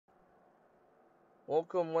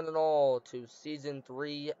Welcome one and all to Season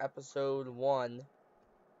 3, Episode 1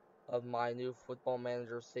 of my new Football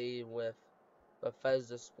Manager save with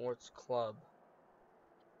Bethesda Sports Club.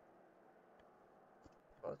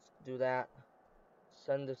 Let's do that.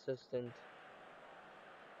 Send assistant.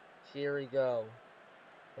 Here we go.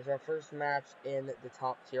 It's our first match in the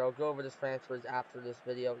top tier. I'll go over the transfers after this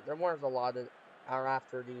video. There weren't a lot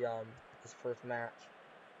after this first match.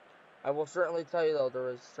 I will certainly tell you though, there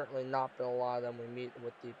has certainly not been a lot of them. We meet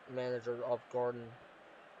with the manager of Garden,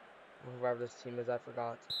 whoever this team is, I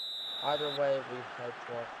forgot. Either way, we head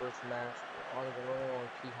to our first match. We're only on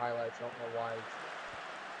key highlights, I don't know why.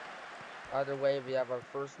 Either way, we have our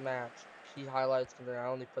first match. Key highlights, I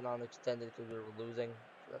only put on extended because we were losing.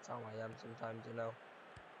 That's how I am sometimes, you know.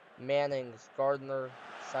 Mannings, Gardner,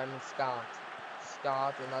 Simon Scott,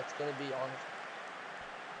 and that's going to be on.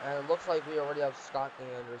 And it looks like we already have Scott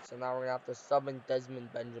getting injured, so now we're going to have to sub in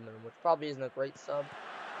Desmond Benjamin, which probably isn't a great sub.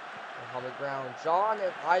 On the ground, John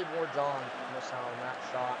and Ivor John miss out on that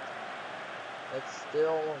shot. It's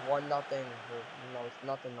still 1-0. No, it's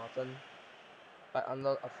nothing. But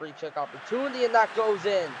a free kick opportunity, and that goes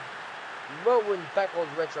in. Rowan Beckles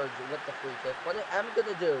Richards with the free kick. What I'm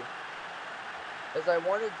gonna do is I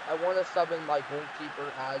want to sub in my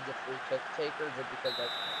goalkeeper as the free kick taker, just because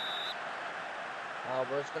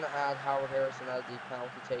we're just gonna add Howard Harrison as the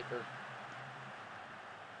penalty taker,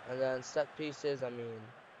 and then set pieces.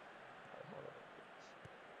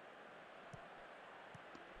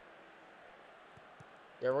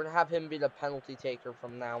 Yeah, we're going to have him be the penalty taker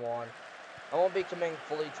from now on. I won't be committing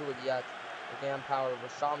fully to it yet. Regan Power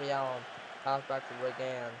with Shami Allen. Pass back to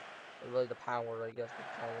Regan. Really the power, I guess we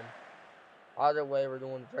call him. Either way, we're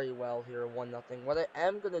doing very well here, 1-0. What I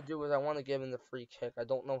am going to do is I want to give him the free kick. I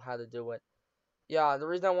don't know how to do it. Yeah, the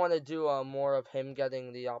reason I want to do more of him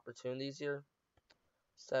getting the opportunities here.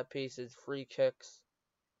 Set pieces, free kicks.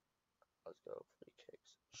 Let's go, free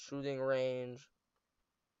kicks. Shooting range.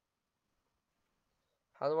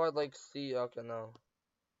 How do I, see? Okay, no.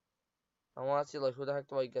 I want to see, who the heck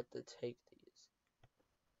do I get to take these?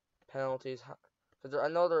 Penalties. Because I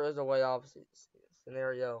know there is a way, obviously.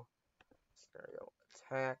 Scenario.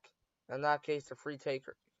 Attack. In that case, the free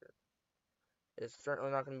taker is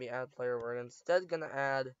certainly not going to be add player. We're instead going to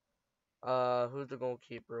add, who's the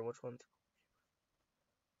goalkeeper? Which one's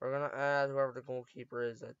We're going to add whoever the goalkeeper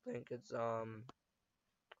is. I think it's, our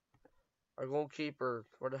goalkeeper.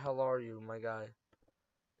 Where the hell are you, my guy?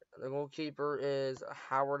 The goalkeeper is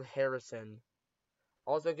Howard Harrison.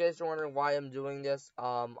 Also, in case you're wondering why I'm doing this,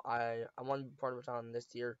 I want to be part of it on this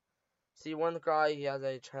tier. See, one guy, he has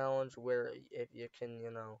a challenge where if you can,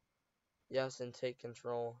 yes, and take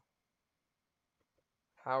control.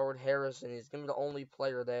 Howard Harrison, he's going to be the only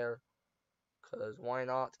player there. Because why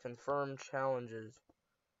not? Confirm challenges.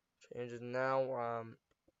 Changes now.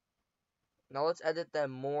 Now let's edit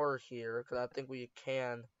them more here, because I think we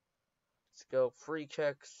can. Let's go free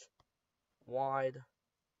kicks. Wide.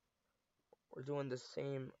 We're doing the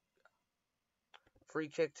same. Free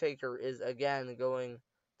kick taker is again going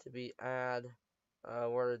to be add.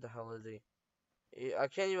 Where the hell is he? I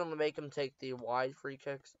can't even make him take the wide free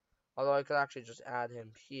kicks. Although I could actually just add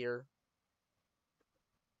him here.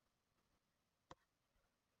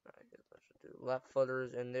 I guess I should do left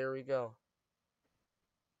footers, and there we go.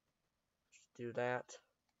 Just do that.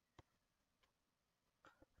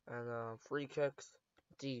 And free kicks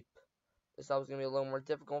deep. This was gonna be a little more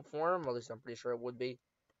difficult for him. At least I'm pretty sure it would be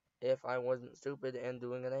if I wasn't stupid and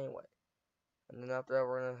doing it anyway. And then after that,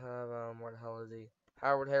 we're gonna have where the hell is he?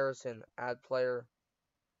 Howard Harrison, add player.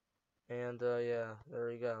 And yeah, there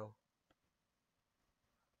we go.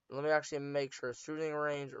 Let me actually make sure. Shooting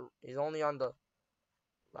range, he's only on the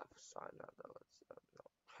left side. No.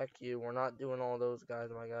 Heck you, we're not doing all those guys,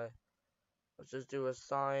 my guy. Let's just do a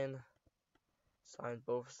sign. Sign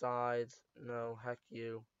both sides. No, heck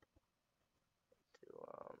you.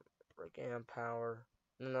 Do, Regan Power.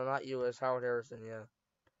 No, not you, it's Howard Harrison, yeah.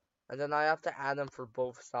 And then I have to add them for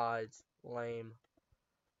both sides. Lame.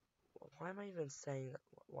 Why am I even saying that?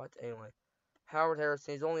 What? Anyway. Howard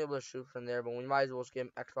Harrison, he's only able to shoot from there, but we might as well just give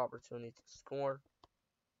him extra opportunity to score.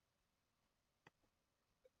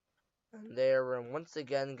 And there, we're once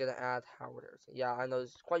again going to add Howard Harrison. Yeah, I know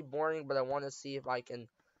this is quite boring, but I want to see if I can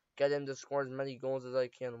get him to score as many goals as I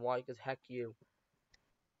can. Why? Because heck you.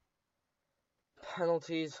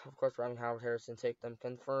 Penalties. Of course, we're having Howard Harrison take them.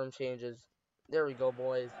 Confirm changes. There we go,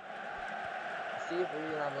 boys. See if we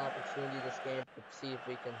have an opportunity this game to see if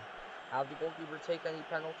we can have the goalkeeper take any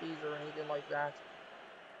penalties or anything like that.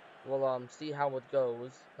 We'll see how it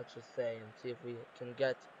goes, let's just say, and see if we can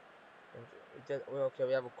get. Okay,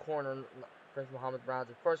 we have a corner. Prince Muhammad Brown's,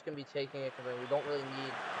 of course, going to be taking it, considering we don't really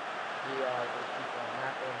need the keeper on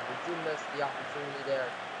that one. We do miss the opportunity there.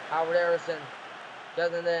 Howard Harrison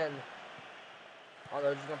getting in. Oh,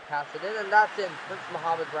 they're just going to pass it in, and that's in. Prince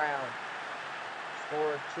Muhammad Brown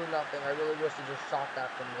scores 2-0. I really wish he just shot that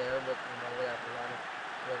from there, but, you know, whatever.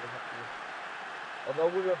 Whatever have to do. Although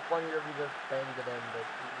it would have been funnier if he just banged it in, but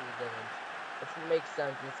he didn't. Which makes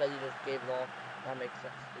sense. Instead, he just gave it off. That makes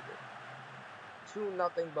sense to do. 2-0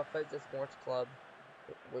 Bethesda Sports Club.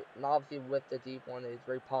 And obviously, with the deep one, it's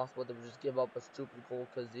very possible they would just give up a stupid goal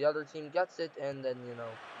because the other team gets it, and then, you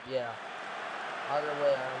know, yeah. Either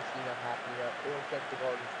way, I don't see that happening yet. Or kick the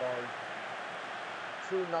Garden Stars.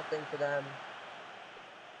 2-0 to them.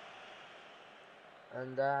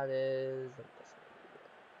 And that is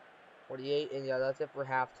 48, and yeah, that's it for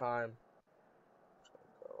halftime.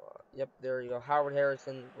 Yep, there you go. Howard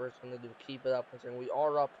Harrison, we're just going to do keep it up, considering we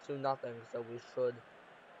are up 2-0, so we should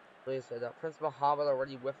really say that. Prince Muhammad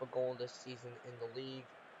already with a goal this season in the league.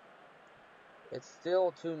 It's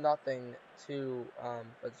still 2-0 to,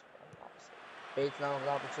 but obviously. Bates now has an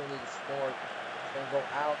opportunity to score. It's going to go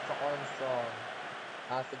out to Armstrong.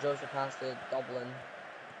 Pass to Joseph, pass to Dublin.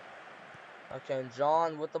 Okay, and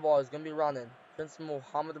John with the ball is going to be running. Prince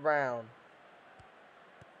Muhammad Brown.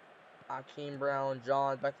 Akeem Brown,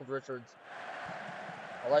 John, Beckles Richards.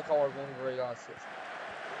 I like how we're going for a assist.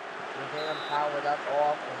 Cam Power, that's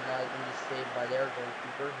off, and that is going to be saved by their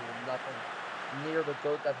goalkeeper, who is nothing near the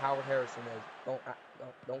goat that Howard Harrison is.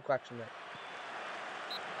 Don't question it.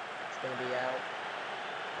 It's going to be out.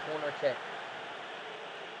 Corner kick.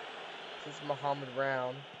 This is Muhammad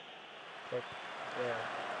Brown. Kick there.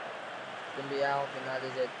 It's going to be out, and that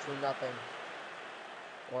is it. 2-0.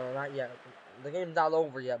 Well, not yet. The game's not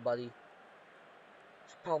over yet, buddy.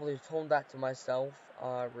 Should probably have told that to myself.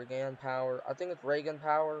 Regan Power. I think it's Reagan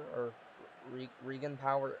Power or Regan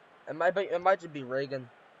Power. It might just be Reagan.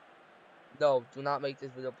 No, do not make this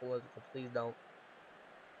video political. Please don't.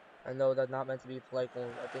 I know that's not meant to be political.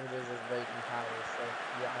 I think it is just Reagan Power. So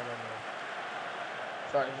yeah, I don't know.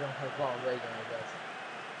 Sorry, I'm going to call him Reagan, I guess.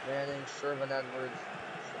 Manning, Shervin Edwards,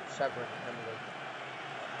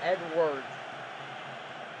 Edwards.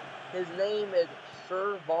 His name is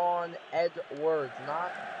Shervon Edwards,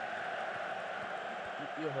 not.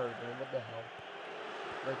 You heard me. What the hell?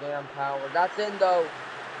 Regan Power. That's in though.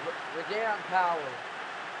 Regan Power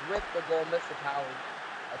with the goal. Mr. Power.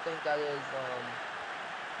 I think that is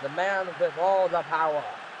the man with all the power.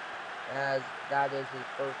 As that is his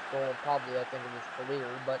first goal, probably I think of his career,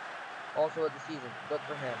 but also of the season. Good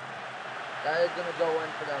for him. That is gonna go in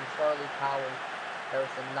for them. Charlie Powell.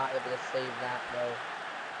 Harrison not able to save that though.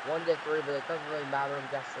 1-3, but it doesn't really matter, I'm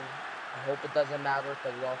guessing. I hope it doesn't matter,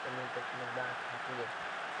 because it also means they're coming back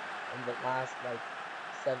in the last,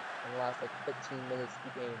 15 minutes of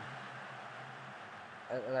the game.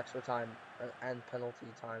 An extra time, and penalty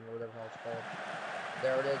time, or whatever it's called.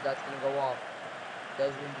 There it is, that's going to go off.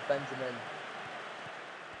 Desmond Benjamin.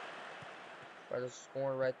 Try to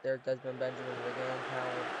score right there, Desmond Benjamin, Regan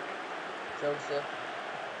Powell. Joseph.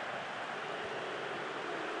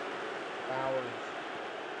 Bowers.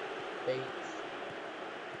 Bates.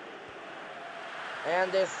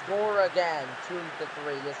 And they score again. 2-3.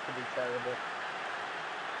 This could be terrible.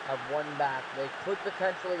 Have one back. They could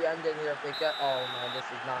potentially end it here if they get. Oh man, this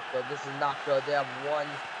is not good. This is not good. They have one.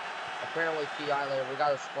 Apparently, PI later. We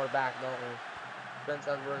gotta score back, don't we? Prince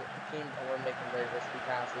Edward, team, we're making very risky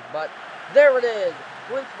passes. But there it is.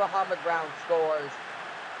 Prince Muhammad Brown scores.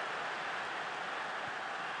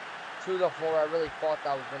 2-4. I really thought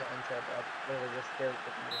that was going to enter, but I really was scared to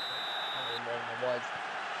probably more than it was.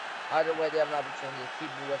 Either way, they have an opportunity to keep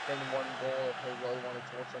it within one goal if they really want to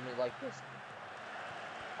torture me like this.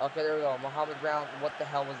 Okay, there we go. Muhammad Brown, what the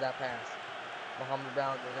hell was that pass? Muhammad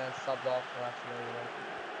Brown, they're going to subbed off. Well, actually, no,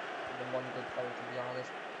 the one good player, to be honest.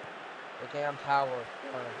 Regan Power.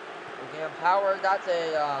 Regan Power, that's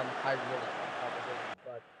a, I really thought that was it,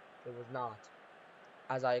 but it was not.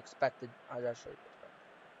 As I expected, as I should have expected.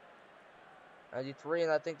 93,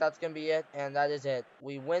 and I think that's going to be it, and that is it.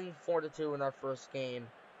 We win 4-2 in our first game.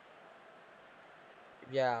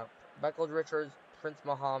 Yeah, Beckles Richards, Prince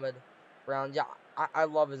Muhammad Brown. Yeah, I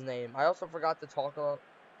love his name. I also forgot to talk about,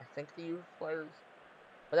 I think, the youth players.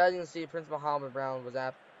 But as you can see, Prince Muhammad Brown was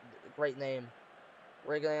a great name.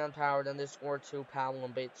 Regan Power, then they scored 2, Powell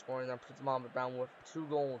and Bates scoring, and Prince Muhammad Brown with 2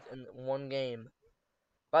 goals in one game.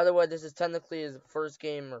 By the way, this is technically his first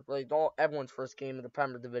game, or really everyone's first game in the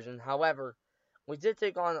Premier Division. However, we did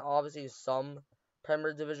take on, obviously, some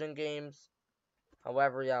Premier Division games.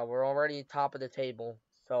 However, yeah, we're already top of the table.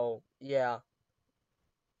 So, yeah.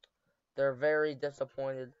 They're very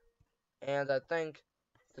disappointed. And I think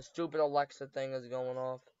The stupid Alexa thing is going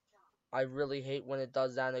off. I really hate when it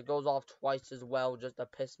does that, and it goes off twice as well just to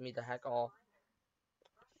piss me the heck off.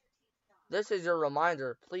 This is your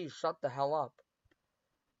reminder. Please shut the hell up.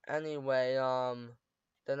 Anyway,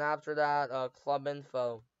 then after that, club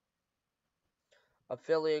info.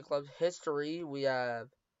 Affiliate clubs history, we have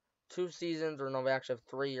 2 seasons, or no, we actually have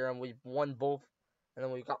 3 here, and we won both, and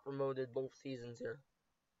then we got promoted both seasons here.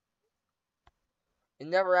 We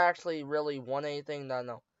never actually really won anything,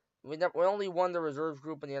 no. We only won the reserves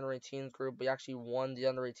group and the under-18s group. We actually won the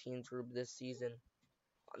under-18s group this season.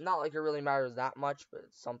 Not like it really matters that much, but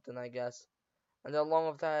it's something, I guess. And then along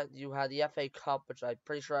with that, you had the FA Cup, which I'm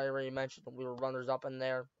pretty sure I already mentioned. We were runners-up in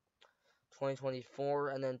there, 2024,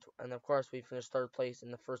 and of course we finished 3rd place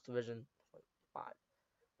in the first division, 5.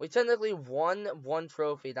 We technically won one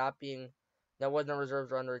trophy, that wasn't a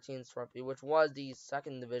reserves or under-18s trophy, which was the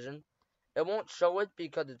 2nd division. It won't show it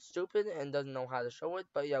because it's stupid and doesn't know how to show it,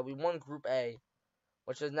 but yeah, we won Group A,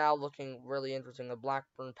 which is now looking really interesting. The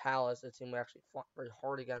Blackburn Palace, a team we actually fought very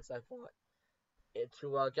hard against, I thought,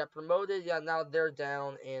 to get promoted. Yeah, now they're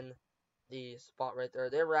down in the spot right there.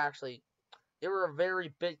 They were a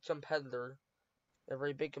very big competitor. A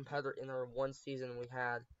very big competitor in our one season we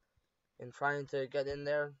had. In trying to get in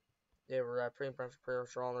there, they were pretty much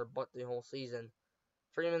on their butt the whole season.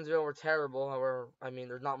 Freemansville were terrible, however, I mean,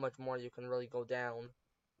 there's not much more you can really go down.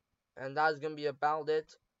 And that is going to be about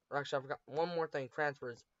it. Or actually, I forgot one more thing,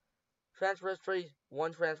 transfers. Transfer history,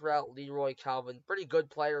 one transfer out, Leroy Calvin. Pretty good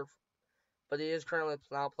player, but he is currently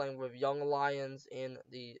now playing with Young Lions in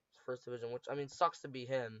the first division, which, I mean, sucks to be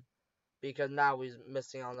him, because now he's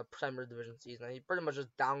missing on the Premier Division season. He pretty much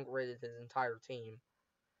just downgraded his entire team.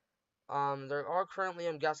 They are currently,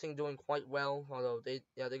 I'm guessing, doing quite well, although they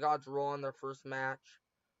got a draw in their first match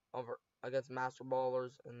over against Master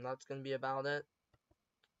Ballers, and that's gonna be about it.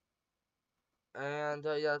 And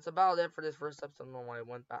yeah, that's about it for this first episode. I don't know why I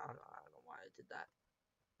went back. I don't know why I did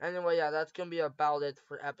that. Anyway, yeah, that's gonna be about it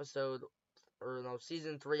for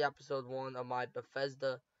season 3, episode 1 of my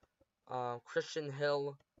Bethesda Christian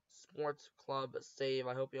Hill Sports Club save.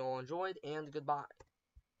 I hope you all enjoyed, and goodbye.